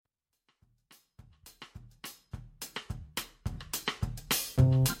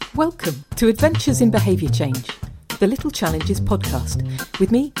Welcome to Adventures in Behaviour Change, the Little Challenges podcast,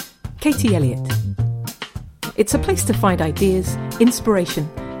 with me, Katie Elliott. It's a place to find ideas, inspiration,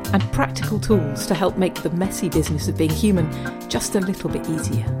 and practical tools to help make the messy business of being human just a little bit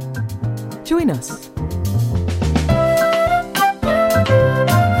easier. Join us.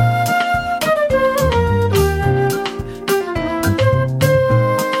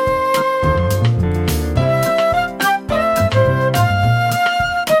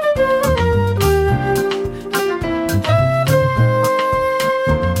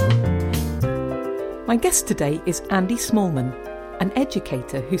 My guest today is Andy Smallman, an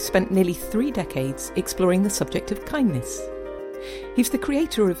educator who spent nearly 3 decades exploring the subject of kindness. He's the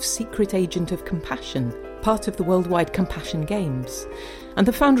creator of Secret Agent of Compassion, part of the worldwide Compassion Games, and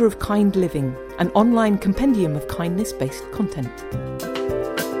the founder of Kind Living, an online compendium of kindness-based content.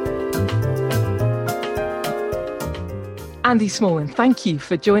 Andy Smallman, thank you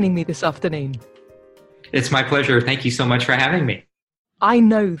for joining me this afternoon. It's my pleasure. Thank you so much for having me. I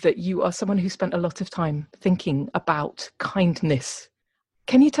know that you are someone who spent a lot of time thinking about kindness.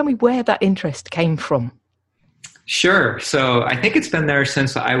 Can you tell me where that interest came from? Sure. So I think it's been there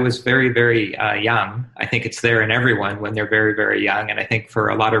since I was very, very young. I think it's there in everyone when they're very, very young. And I think for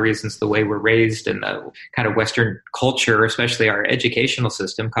a lot of reasons, the way we're raised in the kind of Western culture, especially our educational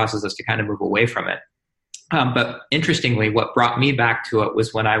system, causes us to kind of move away from it. But interestingly, what brought me back to it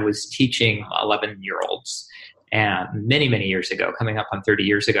was when I was teaching 11-year-olds. And many, many years ago, coming up on 30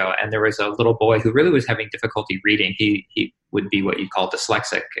 years ago, and there was a little boy who really was having difficulty reading. He would be what you'd call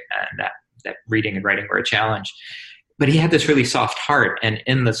dyslexic, and that reading and writing were a challenge. But he had this really soft heart, and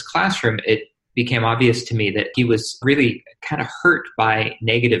in this classroom, it became obvious to me that he was really kind of hurt by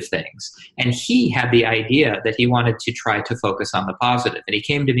negative things. And he had the idea that he wanted to try to focus on the positive. And he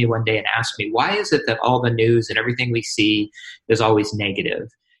came to me one day and asked me, why is it that all the news and everything we see is always negative?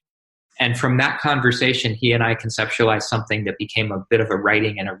 And from that conversation, he and I conceptualized something that became a bit of a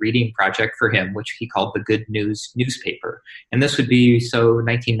writing and a reading project for him, which he called the Good News newspaper. And this would be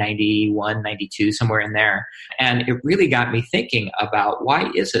 1991, 92, somewhere in there. And it really got me thinking about why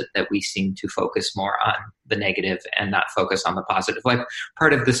is it that we seem to focus more on the negative and not focus on the positive? Like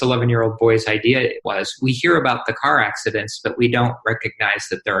part of this 11-year-old boy's idea was we hear about the car accidents, but we don't recognize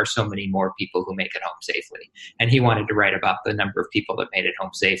that there are so many more people who make it home safely. And he wanted to write about the number of people that made it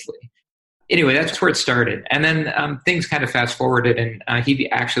home safely. Anyway, that's where it started. And then things kind of fast forwarded, and he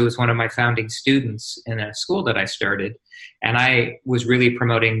actually was one of my founding students in a school that I started. And I was really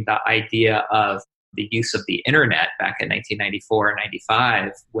promoting the idea of the use of the internet back in 1994 and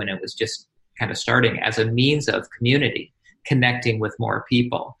 95, when it was just kind of starting as a means of community, connecting with more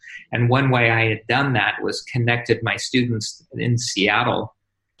people. And one way I had done that was connected my students in Seattle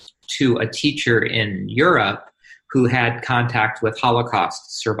to a teacher in Europe who had contact with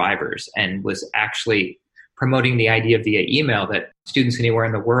Holocaust survivors and was actually promoting the idea via email that students anywhere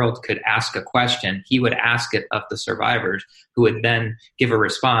in the world could ask a question. He would ask it of the survivors, who would then give a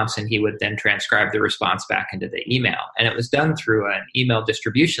response, and he would then transcribe the response back into the email. And it was done through an email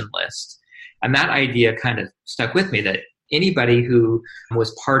distribution list. And that idea kind of stuck with me, that anybody who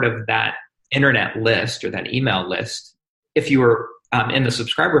was part of that internet list or that email list, if you were in the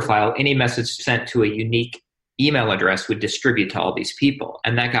subscriber file, any message sent to a unique email address would distribute to all these people.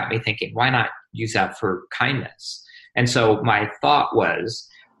 And that got me thinking, why not use that for kindness? And so my thought was,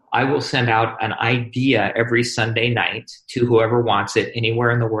 I will send out an idea every Sunday night to whoever wants it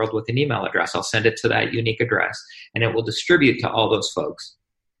anywhere in the world with an email address. I'll send it to that unique address, and it will distribute to all those folks.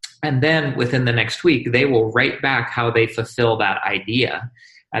 And then within the next week, they will write back how they fulfill that idea,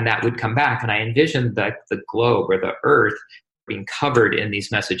 and that would come back. And I envisioned the globe or the earth being covered in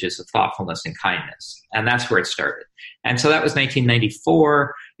these messages of thoughtfulness and kindness. And that's where it started. And so that was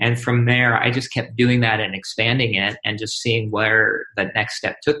 1994. And from there, I just kept doing that and expanding it and just seeing where the next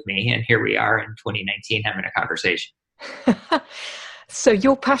step took me. And here we are in 2019 having a conversation. So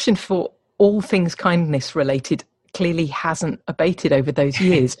your passion for all things kindness related clearly hasn't abated over those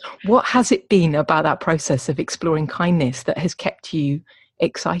years. What has it been about that process of exploring kindness that has kept you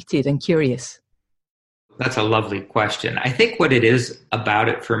excited and curious? That's a lovely question. I think what it is about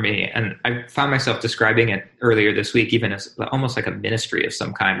it for me, and I found myself describing it earlier this week, even as almost like a ministry of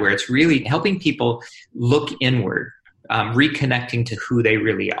some kind, where it's really helping people look inward, reconnecting to who they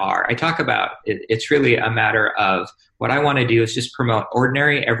really are. I talk about it's really a matter of what I want to do is just promote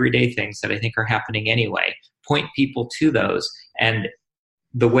ordinary, everyday things that I think are happening anyway, point people to those. And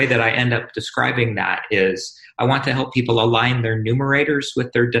the way that I end up describing that is I want to help people align their numerators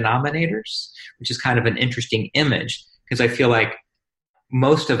with their denominators, which is kind of an interesting image, because I feel like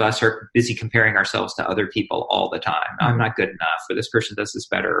most of us are busy comparing ourselves to other people all the time. I'm not good enough, or this person does this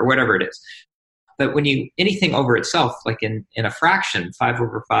better, or whatever it is. But when anything over itself, like in a fraction, 5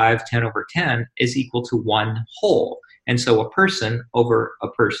 over 5, 10 over 10 is equal to one whole. And so a person over a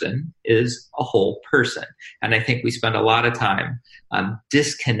person is a whole person. And I think we spend a lot of time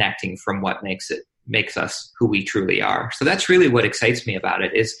disconnecting from what makes us who we truly are. So that's really what excites me about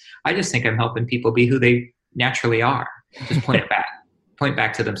it, is I just think I'm helping people be who they naturally are. Just point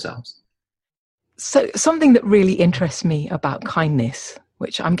back to themselves. So something that really interests me about kindness,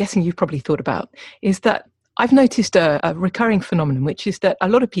 which I'm guessing you've probably thought about, is that I've noticed a recurring phenomenon, which is that a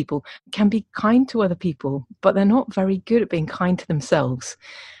lot of people can be kind to other people, but they're not very good at being kind to themselves.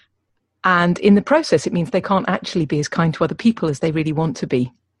 And in the process, it means they can't actually be as kind to other people as they really want to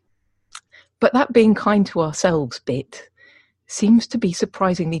be. But that being kind to ourselves bit seems to be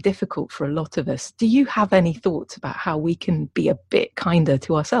surprisingly difficult for a lot of us. Do you have any thoughts about how we can be a bit kinder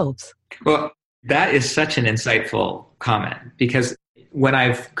to ourselves? Well, that is such an insightful comment, because when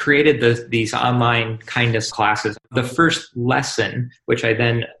I've created these online kindness classes, the first lesson, which I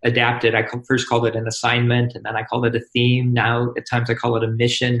then adapted, I first called it an assignment, and then I called it a theme. Now at times I call it a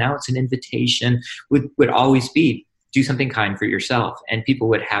mission. Now it's an invitation, would always be do something kind for yourself. And people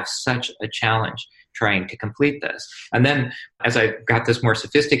would have such a challenge trying to complete this. And then as I got this more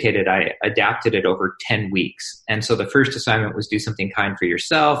sophisticated, I adapted it over 10 weeks. And so the first assignment was do something kind for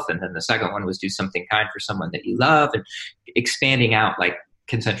yourself. And then the second one was do something kind for someone that you love, and expanding out like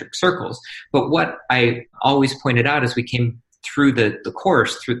concentric circles. But what I always pointed out as we came through the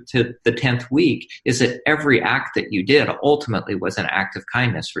course, through to the 10th week, is that every act that you did ultimately was an act of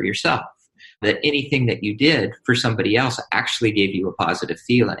kindness for yourself. That anything that you did for somebody else actually gave you a positive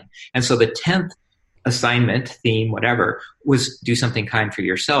feeling. And so the 10th assignment, theme, whatever, was do something kind for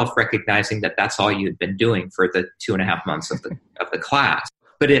yourself, recognizing that that's all you had been doing for the 2.5 months of the class.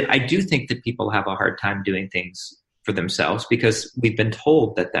 But I do think that people have a hard time doing things for themselves because we've been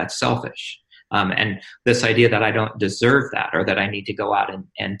told that that's selfish. And this idea that I don't deserve that, or that I need to go out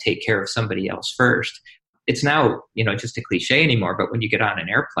and take care of somebody else first. It's now, just a cliche anymore, but when you get on an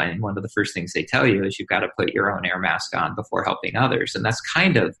airplane, one of the first things they tell you is you've got to put your own air mask on before helping others. And that's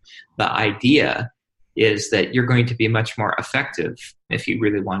kind of the idea, is that you're going to be much more effective if you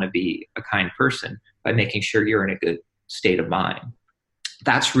really want to be a kind person by making sure you're in a good state of mind.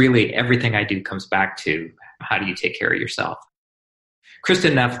 That's really everything I do comes back to, how do you take care of yourself?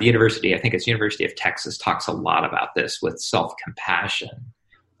 Kristen Neff, the University, I think it's University of Texas, talks a lot about this with self-compassion.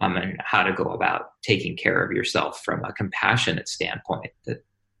 And how to go about taking care of yourself from a compassionate standpoint, that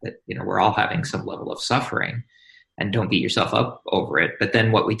we're all having some level of suffering, and don't beat yourself up over it. But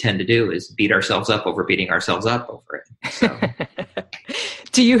then what we tend to do is beat ourselves up over beating ourselves up over it. So.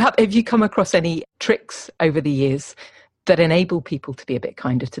 Have you come across any tricks over the years that enable people to be a bit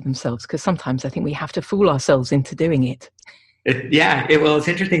kinder to themselves? Because sometimes I think we have to fool ourselves into doing it. Well, it's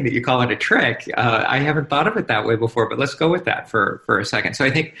interesting that you call it a trick. I haven't thought of it that way before, but let's go with that for a second. So I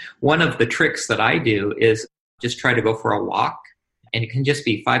think one of the tricks that I do is just try to go for a walk, and it can just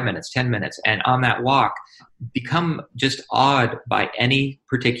be 5 minutes, 10 minutes. And on that walk, become just awed by any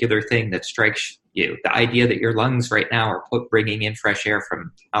particular thing that strikes you. The idea that your lungs right now are bringing in fresh air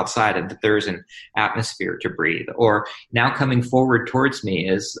from outside, and that there's an atmosphere to breathe. Or now coming forward towards me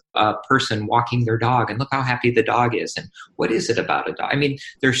is a person walking their dog, and look how happy the dog is. And what is it about a dog? I mean,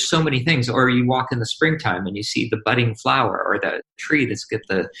 there's so many things. Or you walk in the springtime and you see the budding flower, or the tree that's got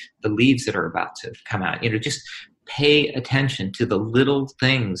the leaves that are about to come out. Just pay attention to the little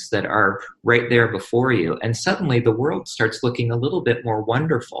things that are right there before you. And suddenly the world starts looking a little bit more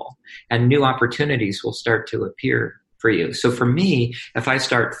wonderful, and new opportunities will start to appear for you. So for me, if I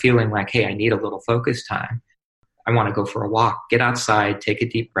start feeling like, hey, I need a little focus time, I want to go for a walk, get outside, take a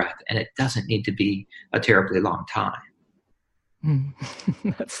deep breath. And it doesn't need to be a terribly long time.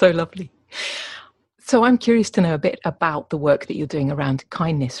 That's so lovely. So I'm curious to know a bit about the work that you're doing around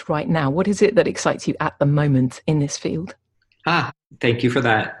kindness right now. What is it that excites you at the moment in this field? Thank you for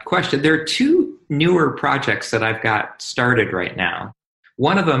that question. There are 2 newer projects that I've got started right now.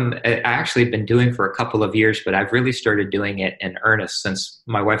 One of them I actually have been doing for a couple of years, but I've really started doing it in earnest since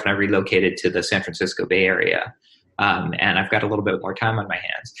my wife and I relocated to the San Francisco Bay Area. And I've got a little bit more time on my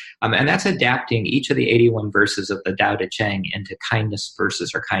hands. And that's adapting each of the 81 verses of the Tao Te Ching into kindness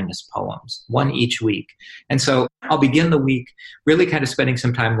verses or kindness poems, one each week. And so I'll begin the week really kind of spending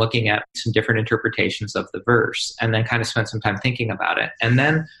some time looking at some different interpretations of the verse, and then kind of spend some time thinking about it. And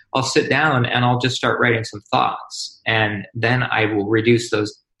then I'll sit down and I'll just start writing some thoughts. And then I will reduce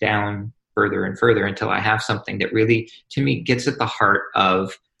those down further and further until I have something that really, to me, gets at the heart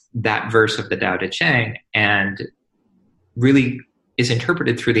of that verse of the Tao Te Ching, and really is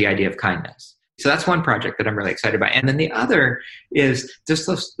interpreted through the idea of kindness. So that's one project that I'm really excited about. And then the other is just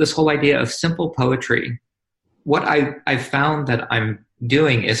this whole idea of simple poetry. What I've found that I'm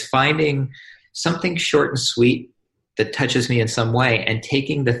doing is finding something short and sweet that touches me in some way, and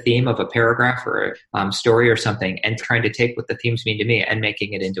taking the theme of a paragraph or a story or something and trying to take what the themes mean to me and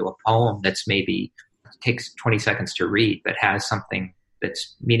making it into a poem that's maybe takes 20 seconds to read, but has something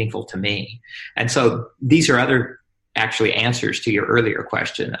that's meaningful to me. And so these are other actually answers to your earlier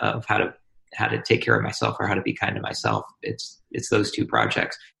question of how to take care of myself or how to be kind to myself. It's those two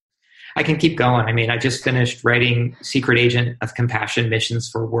projects. I can keep going. I mean, I just finished writing Secret Agent of Compassion Missions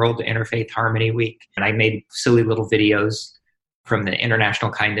for World Interfaith Harmony Week. And I made silly little videos from the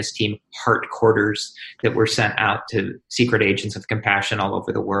International Kindness Team Heart Quarters that were sent out to secret agents of compassion all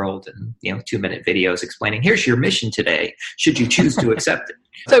over the world. And, 2-minute videos explaining, here's your mission today, should you choose to accept it.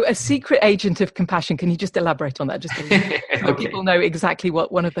 So a secret agent of compassion, can you just elaborate on that just a little bit so Okay. people know exactly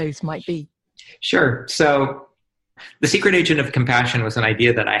what one of those might be? Sure. So the Secret Agent of Compassion was an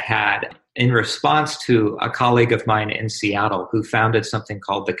idea that I had in response to a colleague of mine in Seattle who founded something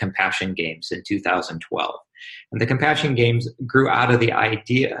called the Compassion Games in 2012. And the Compassion Games grew out of the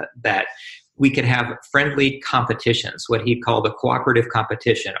idea that we could have friendly competitions, what he called a cooperative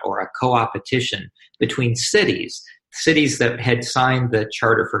competition or a co-opetition between cities that had signed the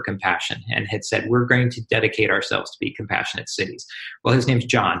Charter for Compassion and had said, we're going to dedicate ourselves to be compassionate cities. Well, his name's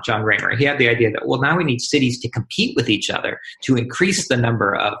John Raymer. He had the idea that, now we need cities to compete with each other to increase the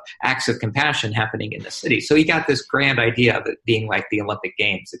number of acts of compassion happening in the city. So he got this grand idea of it being like the Olympic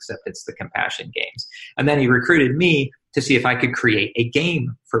Games, except it's the Compassion Games. And then he recruited me to see if I could create a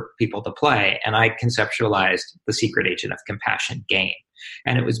game for people to play. And I conceptualized the Secret Agent of Compassion game.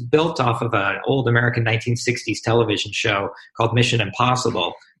 And it was built off of an old American 1960s television show called Mission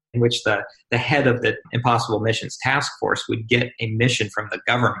Impossible, in which the head of the Impossible Missions Task Force would get a mission from the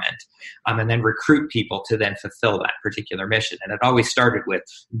government and then recruit people to then fulfill that particular mission. And it always started with,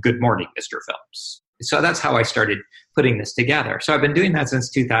 good morning, Mr. Phelps. So that's how I started putting this together. So I've been doing that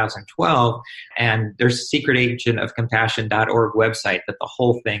since 2012, and there's secretagentofcompassion.org website that the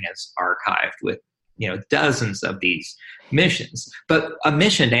whole thing is archived with dozens of these missions. But a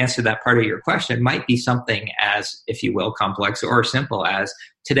mission, to answer that part of your question, might be something as, if you will, complex or simple as,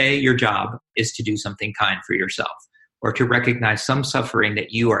 today your job is to do something kind for yourself, or to recognize some suffering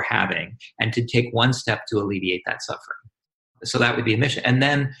that you are having and to take one step to alleviate that suffering. So that would be a mission. And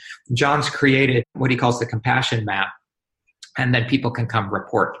then John's created what he calls the compassion map. And then people can come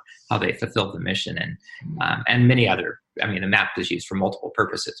report how they fulfilled the mission and many other. I mean, the map is used for multiple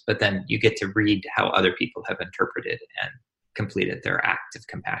purposes, but then you get to read how other people have interpreted and completed their act of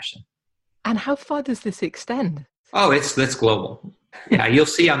compassion. And how far does this extend? Oh, that's global. Yeah, you'll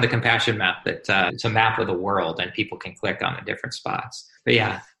see on the compassion map that it's a map of the world, and people can click on the different spots. But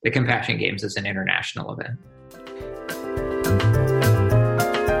yeah, the Compassion Games is an international event.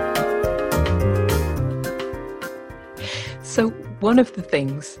 So one of the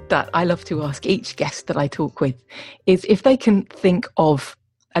things that I love to ask each guest that I talk with is if they can think of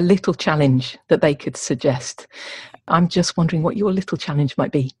a little challenge that they could suggest. I'm just wondering what your little challenge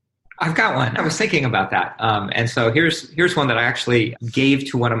might be. I've got one. I was thinking about that. And so here's one that I actually gave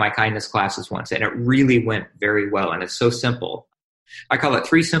to one of my kindness classes once, and it really went very well. And it's so simple. I call it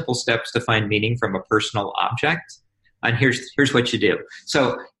 3 simple steps to find meaning from a personal object. And here's what you do.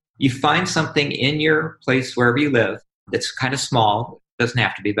 So you find something in your place wherever you live that's kind of small. It doesn't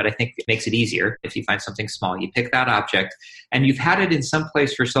have to be, but I think it makes it easier if you find something small. You pick that object, and you've had it in some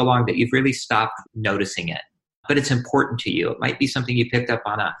place for so long that you've really stopped noticing it. But it's important to you. It might be something you picked up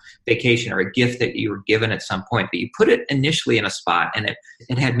on a vacation or a gift that you were given at some point, but you put it initially in a spot and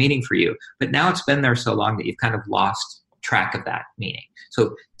it had meaning for you. But now it's been there so long that you've kind of lost track of that meaning.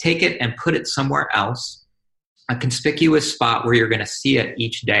 So take it and put it somewhere else, a conspicuous spot where you're going to see it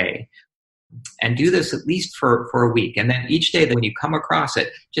each day. And do this at least for a week. And then each day that when you come across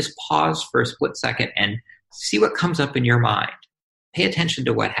it, just pause for a split second and see what comes up in your mind. Pay attention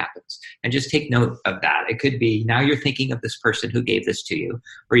to what happens and just take note of that. It could be now you're thinking of this person who gave this to you,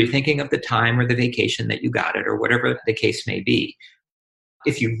 or you're thinking of the time or the vacation that you got it, or whatever the case may be.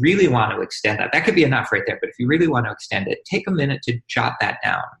 If you really want to extend that could be enough right there. But if you really want to extend it, take a minute to jot that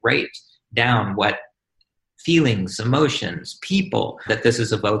down. Write down what feelings, emotions, people that this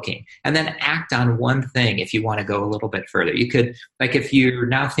is evoking, and then act on one thing if you want to go a little bit further. You could, like if you're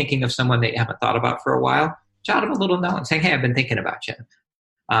now thinking of someone that you haven't thought about for a while, jot them a little note and saying, hey, I've been thinking about you.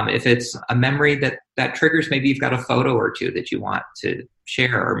 If it's a memory that triggers, maybe you've got a photo or two that you want to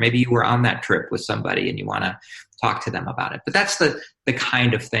share, or maybe you were on that trip with somebody and you want to talk to them about it. But that's the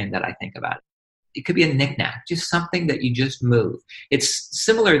kind of thing that I think about. it could be a knickknack, just something that you just move. It's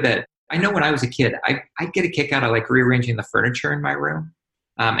similar that I know when I was a kid, I'd get a kick out of like rearranging the furniture in my room.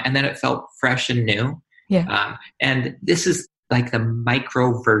 And then it felt fresh and new. Yeah. And this is like the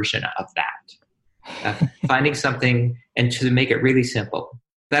micro version of that, finding something and to make it really simple.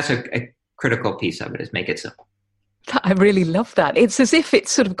 That's a critical piece of it, is make it simple. I really love that. It's as if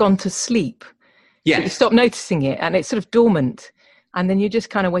it's sort of gone to sleep. Yes. So you stop noticing it and it's sort of dormant. And then you're just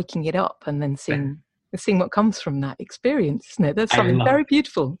kind of waking it up and then seeing what comes from that experience, isn't it? That's something very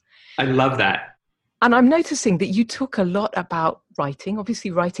beautiful. I love that. And I'm noticing that you talk a lot about writing.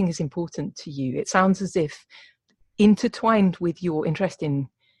 Obviously, writing is important to you. It sounds as if intertwined with your interest in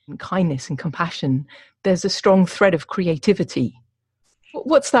kindness and compassion, there's a strong thread of creativity.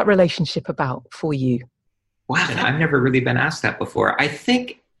 What's that relationship about for you? Wow, I've never really been asked that before. I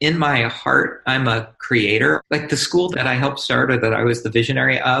think in my heart, I'm a creator. Like the school that I helped start or that I was the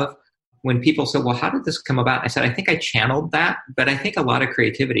visionary of, when people said, well, how did this come about? I said, I think I channeled that, but I think a lot of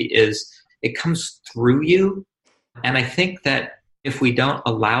creativity it comes through you. And I think that if we don't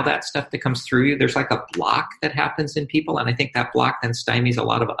allow that stuff that comes through you, there's like a block that happens in people. And I think that block then stymies a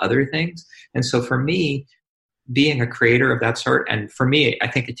lot of other things. And so for me, being a creator of that sort, and for me, I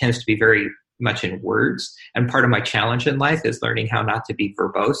think it tends to be very much in words. And part of my challenge in life is learning how not to be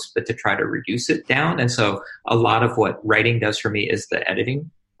verbose, but to try to reduce it down. And so a lot of what writing does for me is the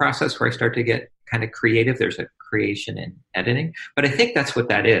editing process where I start to get kind of creative. There's a creation in editing. But I think that's what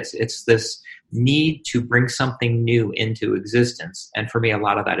that is. It's this need to bring something new into existence. And for me, a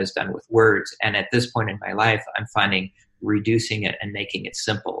lot of that is done with words. And at this point in my life, I'm finding reducing it and making it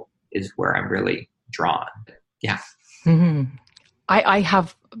simple is where I'm really drawn. Yeah. Mm-hmm. I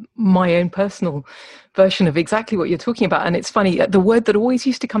have my own personal version of exactly what you're talking about. And it's funny, the word that always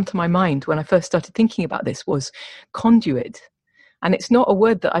used to come to my mind when I first started thinking about this was conduit. And it's not a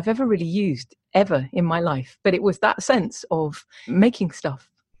word that I've ever really used ever in my life, but it was that sense of making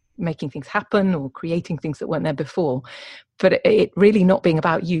stuff, making things happen or creating things that weren't there before. But it really not being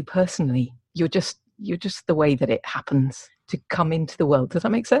about you personally. You're just the way that it happens to come into the world. Does that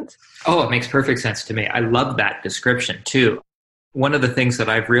make sense? Oh, it makes perfect sense to me. I love that description too. One of the things that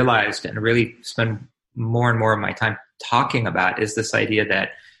I've realized and really spend more and more of my time talking about is this idea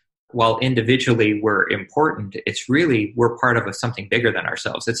that while individually we're important, it's really we're part of something bigger than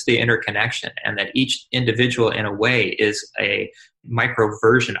ourselves. It's the interconnection, and that each individual in a way is a micro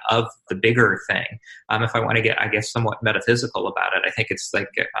version of the bigger thing. If I want to get, I guess, somewhat metaphysical about it, I think it's like,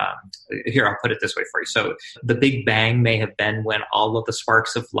 here, I'll put it this way for you. So the Big Bang may have been when all of the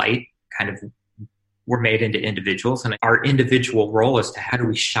sparks of light kind of were made into individuals, and our individual role is to how do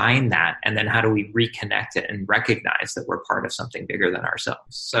we shine that, and then how do we reconnect it and recognize that we're part of something bigger than ourselves.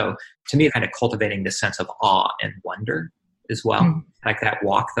 So to me, kind of cultivating this sense of awe and wonder as well. Like that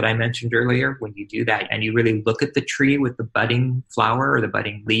walk that I mentioned earlier, when you do that and you really look at the tree with the budding flower or the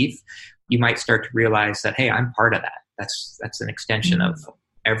budding leaf, you might start to realize that, hey, I'm part of that. That's an extension of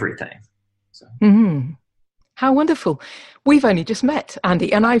everything. So. How wonderful. We've only just met,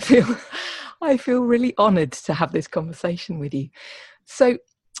 Andy, and I feel really honoured to have this conversation with you. So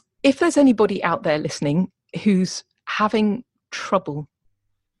if there's anybody out there listening who's having trouble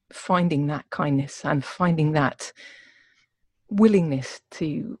finding that kindness and finding that willingness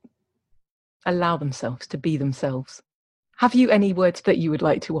to allow themselves to be themselves, have you any words that you would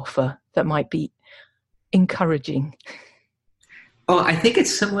like to offer that might be encouraging? Well, I think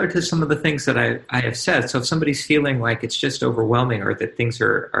it's similar to some of the things that I have said. So if somebody's feeling like it's just overwhelming or that things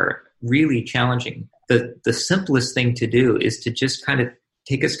are really challenging, the simplest thing to do is to just kind of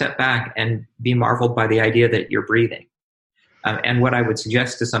take a step back and be marveled by the idea that you're breathing. And what I would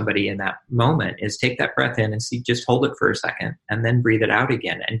suggest to somebody in that moment is take that breath in and just hold it for a second and then breathe it out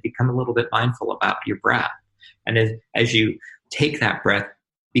again and become a little bit mindful about your breath. And as you take that breath,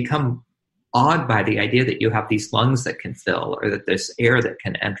 become awed by the idea that you have these lungs that can fill or that there's air that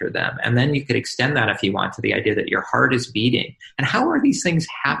can enter them. And then you could extend that if you want to the idea that your heart is beating. And how are these things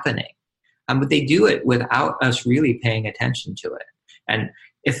happening? But they do it without us really paying attention to it. And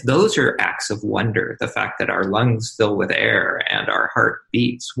if those are acts of wonder, the fact that our lungs fill with air and our heart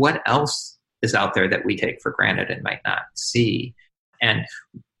beats, what else is out there that we take for granted and might not see? And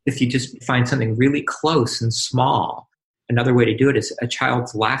if you just find something really close and small, another way to do it is a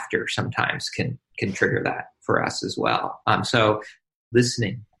child's laughter sometimes can trigger that for us as well. So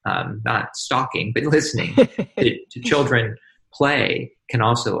listening, not stalking, but listening to children play can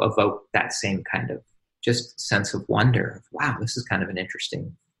also evoke that same kind of just sense of wonder of, wow, this is kind of an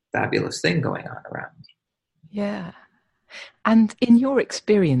interesting, fabulous thing going on around me. Yeah. And in your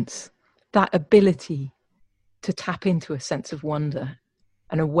experience, that ability to tap into a sense of wonder,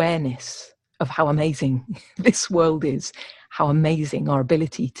 an awareness of how amazing this world is, how amazing our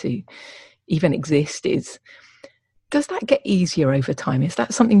ability to even exist is. Does that get easier over time? Is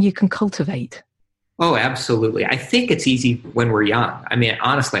that something you can cultivate? Oh, absolutely. I think it's easy when we're young. I mean,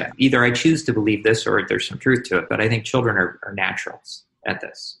 honestly, either I choose to believe this or there's some truth to it, but I think children are naturals at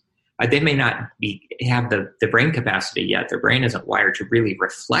this. They may not have the brain capacity yet. Their brain isn't wired to really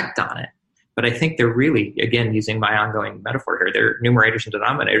reflect on it. But I think they're really, again, using my ongoing metaphor here, their numerators and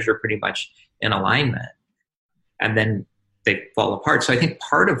denominators are pretty much in alignment. And then they fall apart. So I think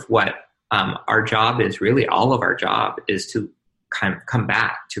part of what our job is, really all of our job, is to kind of come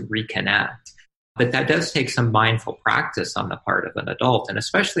back, to reconnect. But that does take some mindful practice on the part of an adult, and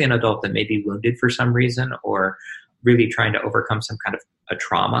especially an adult that may be wounded for some reason or really trying to overcome some kind of a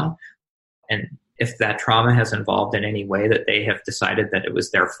trauma. And if that trauma has involved in any way that they have decided that it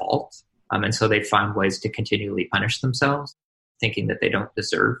was their fault, and so they find ways to continually punish themselves, thinking that they don't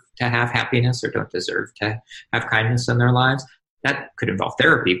deserve to have happiness or don't deserve to have kindness in their lives, that could involve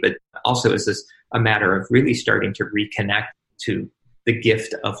therapy, but also is this a matter of really starting to reconnect to the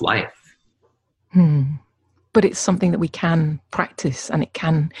gift of life. But it's something that we can practice and it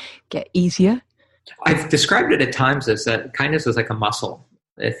can get easier. I've described it at times as that kindness is like a muscle.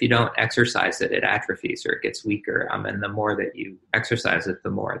 If you don't exercise it, it atrophies or it gets weaker. And the more that you exercise it, the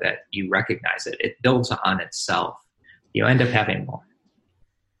more that you recognize it. It builds on itself. You end up having more.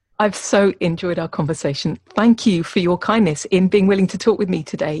 I've so enjoyed our conversation. Thank you for your kindness in being willing to talk with me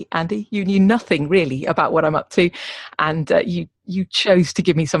today, Andy. You knew nothing really about what I'm up to, and you chose to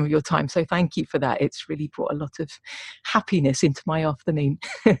give me some of your time. So thank you for that. It's really brought a lot of happiness into my afternoon.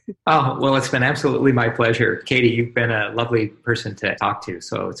 Oh, well, it's been absolutely my pleasure. Katie, you've been a lovely person to talk to,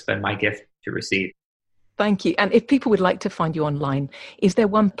 so it's been my gift to receive. Thank you. And if people would like to find you online, is there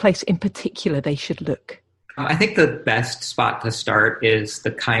one place in particular they should look? I think the best spot to start is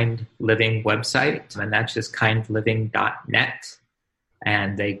the Kind Living website, and that's just kindliving.net.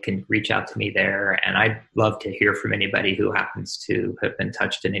 And they can reach out to me there. And I'd love to hear from anybody who happens to have been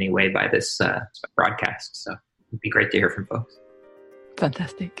touched in any way by this broadcast. So it'd be great to hear from folks.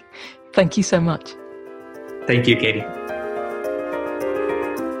 Fantastic. Thank you so much. Thank you, Katie.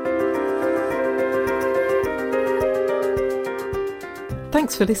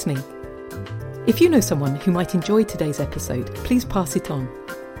 Thanks for listening. If you know someone who might enjoy today's episode, please pass it on.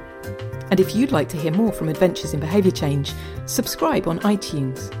 And if you'd like to hear more from Adventures in Behaviour Change, subscribe on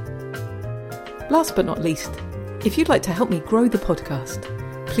iTunes. Last but not least, if you'd like to help me grow the podcast,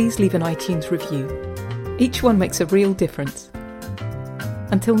 please leave an iTunes review. Each one makes a real difference.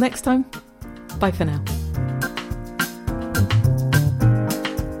 Until next time, bye for now.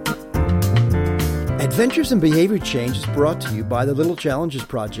 Adventures in Behavior Change is brought to you by the Little Challenges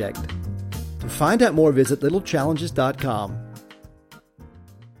Project. To find out more, visit littlechallenges.com.